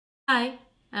Hi,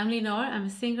 I'm Lenore. I'm a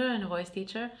singer and a voice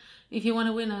teacher. If you want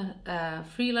to win a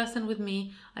free lesson with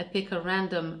me, I pick a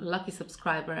random lucky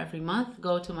subscriber every month.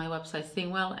 Go to my website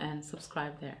Singwell and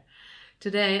subscribe there.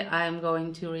 Today I'm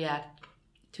going to react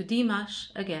to Dimash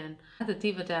again. The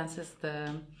Diva Dance is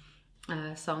the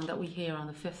song that we hear on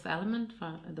The Fifth Element,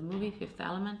 from the movie Fifth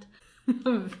Element.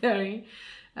 I'm very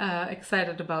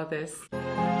excited about this.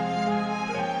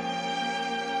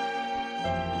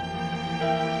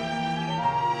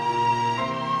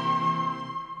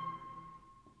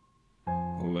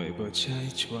来吧，拆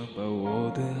穿吧我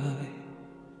的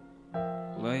爱，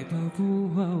来吧，不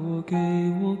怕我给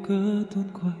我个痛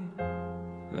快，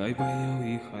来吧，有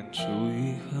遗憾就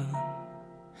遗憾，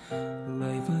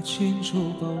来吧，亲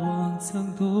手把往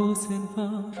常都散发，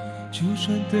就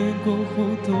算等过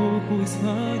后都会散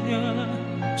呀，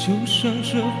就算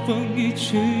这风一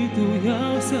去都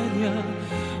要散呀，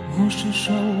我是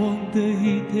少忘的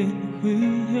一点回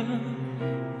呀，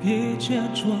别假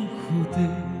装后悔。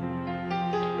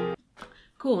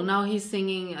 Cool, now he's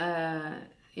singing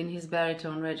in his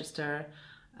baritone register,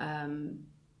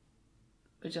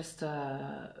 just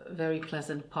a very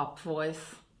pleasant pop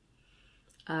voice.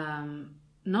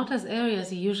 Not as airy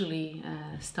as he usually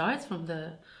starts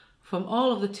from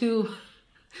all of the two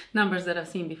numbers that I've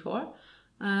seen before.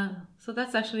 So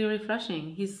that's actually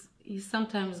refreshing. He's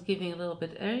sometimes giving a little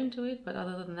bit air into it, but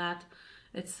other than that,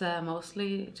 it's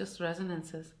mostly just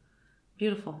resonances.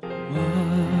 Beautiful.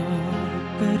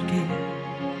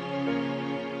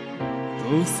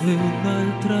 Tu sei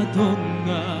un'altra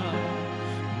donna,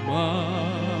 ma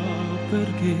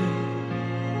perché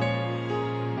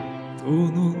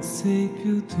tu non sei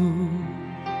più tu?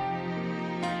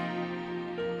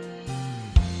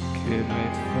 Che mai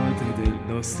fate del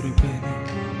nostro bene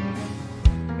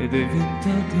ed è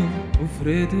diventato un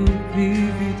freddo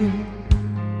brivido,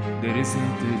 le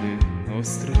risate le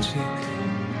nostre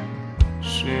cene,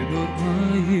 scendo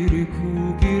ormai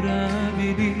irrecuperabili.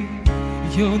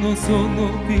 Io non sono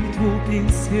più il tuo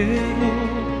pensiero,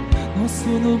 non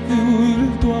sono più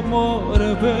il tuo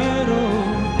amore vero,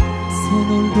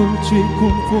 sono il dolce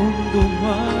confondo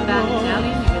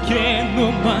amaro che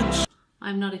non mangio.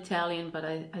 I'm not Italian, but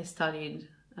I studied,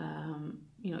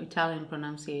 Italian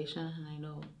pronunciation, and I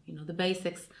know, the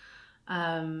basics.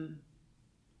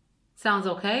 Sounds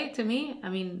okay to me. I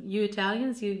mean, you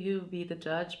Italians, you be the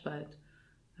judge, but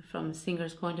from a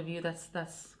singer's point of view,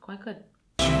 that's quite good.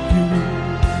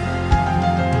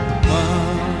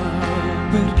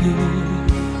 Perché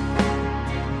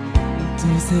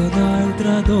tu sei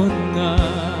un'altra donna,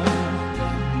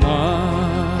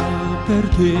 ma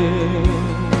perché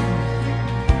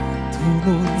tu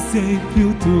non sei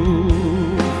più tu,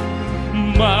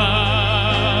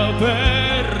 ma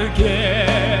perché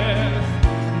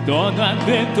non ha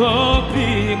detto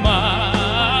prima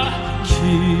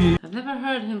chi. I've never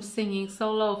heard him singing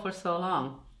so low for so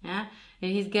long. Yeah,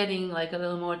 and he's getting like a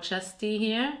little more chesty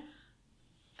here.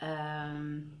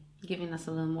 Giving us a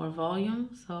little more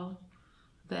volume, so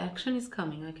the action is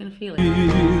coming, I can feel it.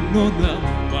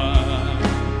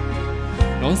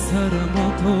 Non sarà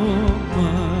amato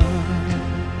mai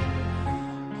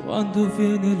quando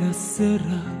viene la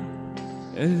sera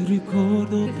e il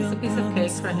ricordo This is a piece of cake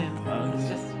for him. It's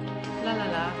just la la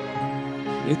la.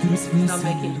 He's not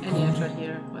making any effort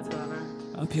here whatsoever.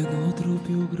 A pianotro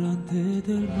più grande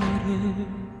del mare,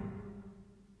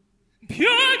 più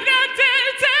grande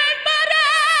del mare.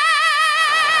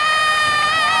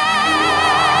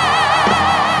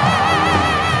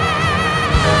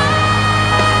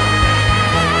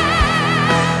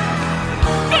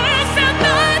 Questa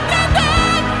tanta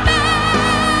donna,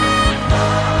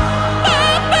 ma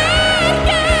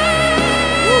perché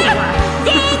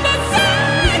come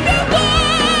sei tu?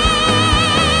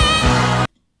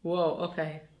 Whoa,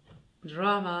 okay.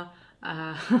 Drama.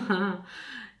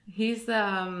 He's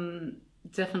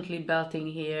definitely belting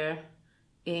here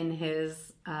in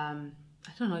his, I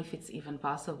don't know if it's even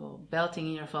possible, belting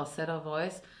in your falsetto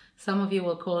voice. Some of you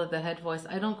will call it the head voice.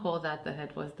 I don't call that the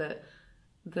head voice.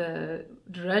 The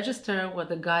register where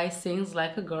the guy sings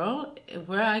like a girl,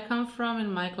 where I come from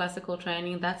in my classical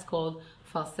training, that's called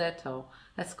falsetto.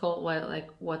 That's called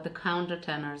what the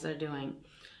countertenors are doing.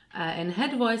 And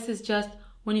head voice is just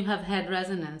when you have head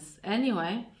resonance.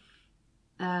 Anyway,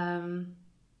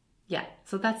 yeah,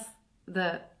 so that's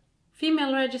the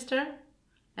female register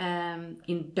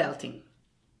in belting,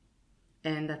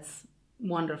 and that's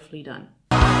wonderfully done.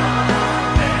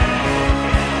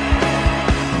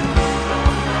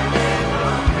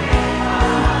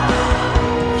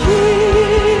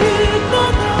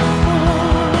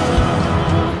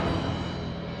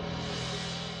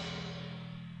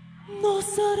 Non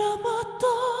sarà amato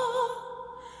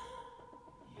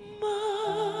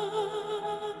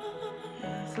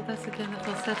once again the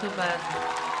falsetto, but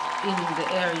in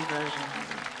the airy version.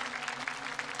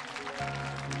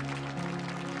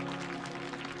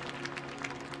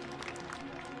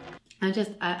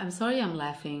 I'm sorry I'm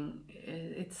laughing.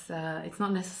 It's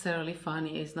not necessarily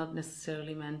funny. It's not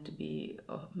necessarily meant to be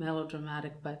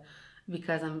melodramatic, but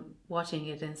because I'm watching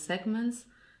it in segments,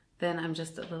 then I'm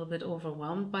just a little bit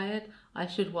overwhelmed by it. I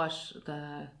should watch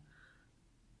the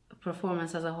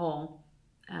performance as a whole,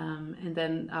 and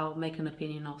then I'll make an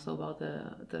opinion also about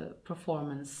the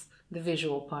performance, the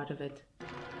visual part of it.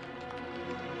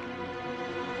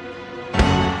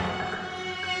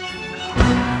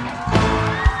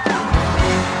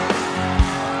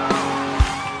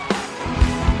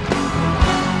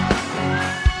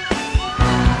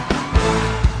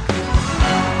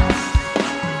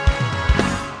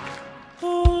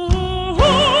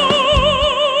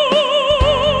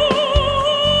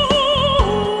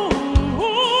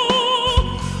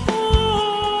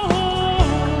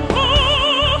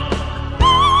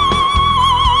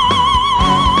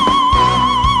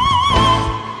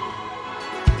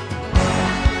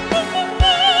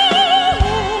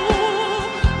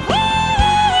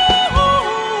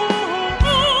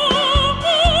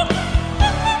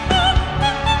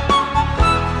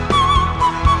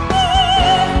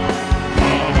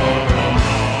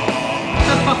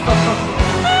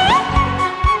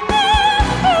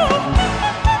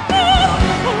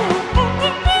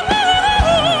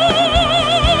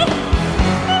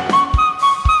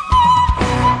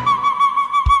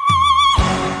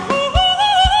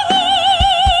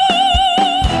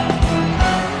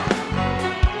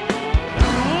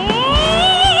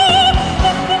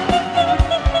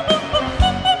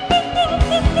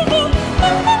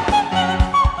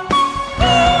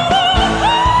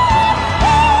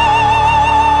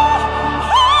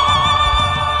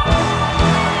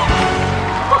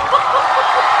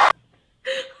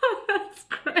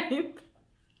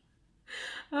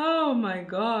 Oh my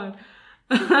God.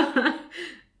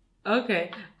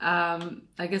 Okay,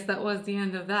 I guess that was the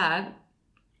end of that.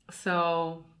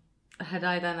 So had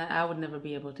I done that, I would never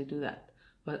be able to do that.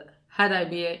 But had I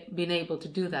been able to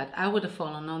do that, I would have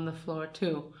fallen on the floor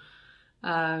too.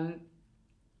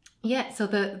 Yeah, so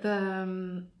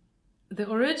the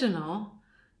original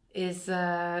is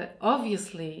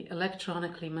obviously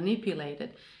electronically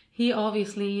manipulated. He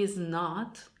obviously is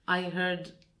not. I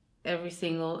heard every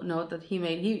single note that he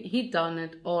made. He done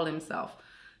it all himself.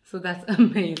 So that's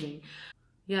amazing.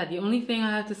 Yeah, the only thing I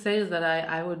have to say is that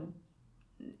I would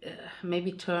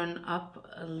maybe turn up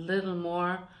a little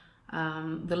more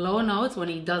the low notes when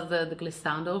he does the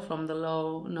glissando from the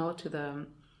low note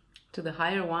to the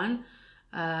higher one.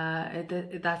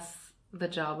 That's the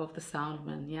job of the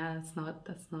soundman. Yeah,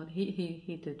 that's not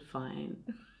he did fine.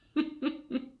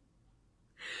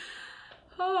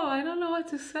 Oh, I don't know what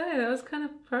to say. That was kind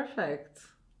of perfect.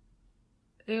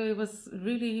 It was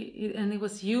really, and it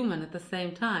was human at the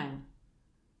same time.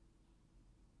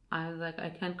 I was like, I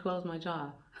can't close my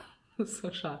jaw. I was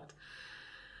so shocked.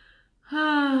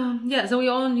 Yeah, so we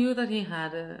all knew that he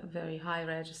had a very high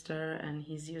register, and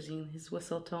he's using his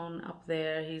whistle tone up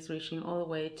there. He's reaching all the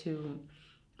way to,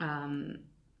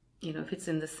 if it's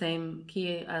in the same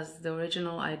key as the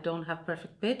original, I don't have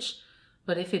perfect pitch.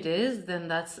 But if it is, then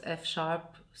that's F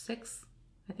sharp 6,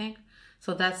 I think.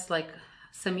 So that's like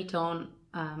semitone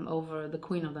over the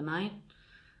Queen of the Night.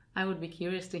 I would be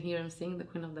curious to hear him sing the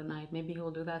Queen of the Night. Maybe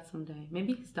he'll do that someday.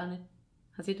 Maybe he's done it.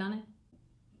 Has he done it?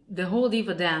 The whole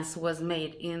diva dance was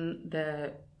made in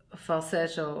the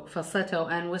falsetto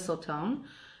and whistle tone,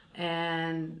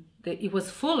 and it was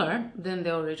fuller than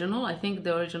the original. I think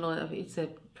the original, it's a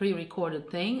pre-recorded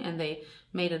thing, and they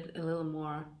made it a little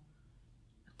more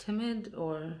timid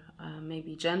or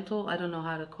maybe gentle. I don't know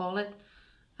how to call it.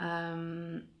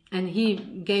 And he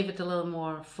gave it a little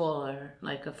more fuller,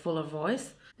 like a fuller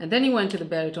voice. And then he went to the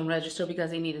baritone register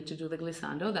because he needed to do the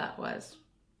glissando. That was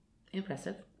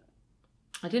impressive.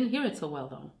 I didn't hear it so well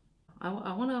though.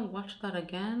 I want to watch that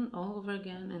again, all over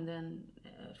again, and then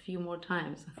a few more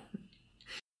times.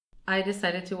 I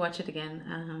decided to watch it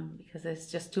again because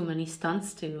there's just too many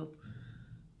stunts to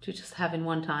just have in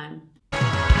one time.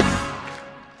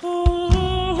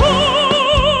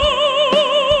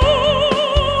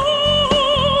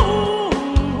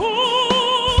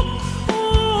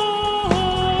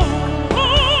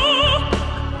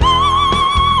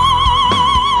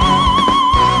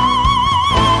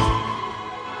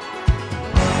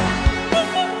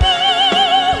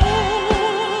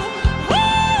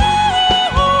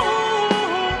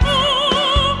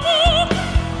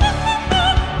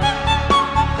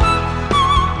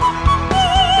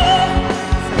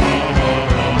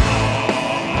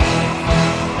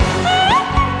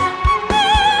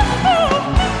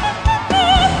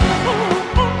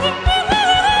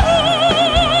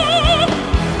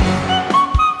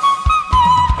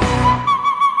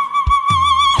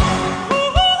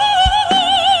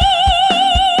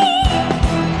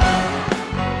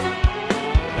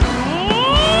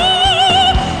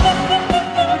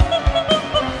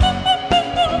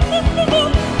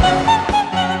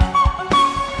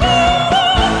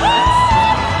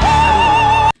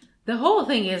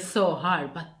 thing is so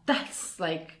hard, but that's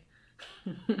like,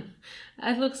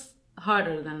 it looks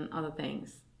harder than other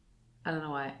things. I don't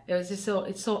know why. It was just so,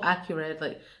 it's so accurate,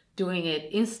 like doing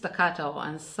it in staccato,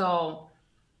 and so,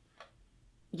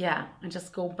 yeah, and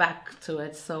just go back to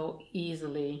it so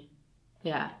easily.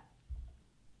 Yeah.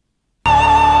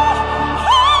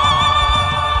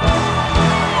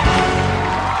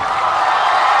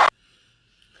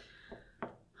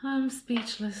 I'm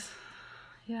speechless.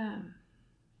 Yeah.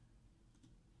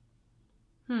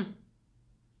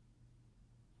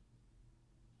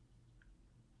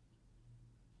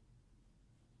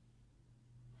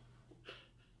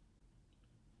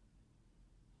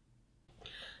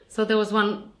 So there was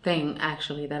one thing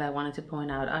actually that I wanted to point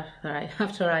out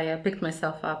after I picked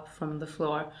myself up from the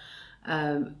floor.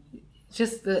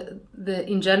 Just the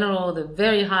in general, the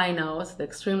very high notes, the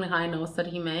extremely high notes that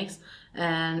he makes,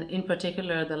 and in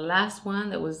particular the last one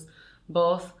that was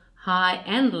both high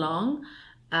and long.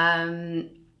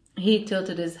 He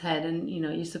tilted his head, and you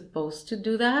know, you're supposed to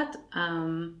do that,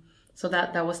 so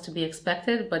that was to be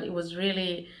expected. But it was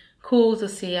really cool to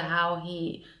see how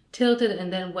he tilted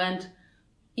and then went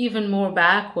even more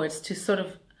backwards to sort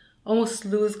of almost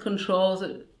lose control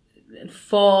and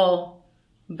fall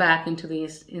back into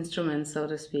these instruments, so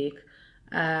to speak.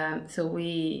 So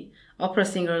we opera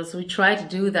singers, we try to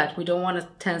do that. We don't want to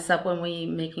tense up when we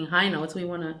making high notes. We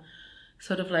want to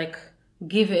sort of like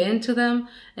give in to them,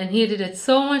 and he did it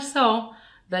so much so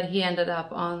that he ended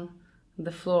up on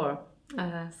the floor.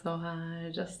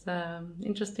 Just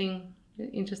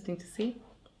interesting to see,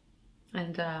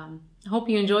 and I hope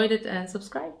you enjoyed it, and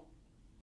subscribe.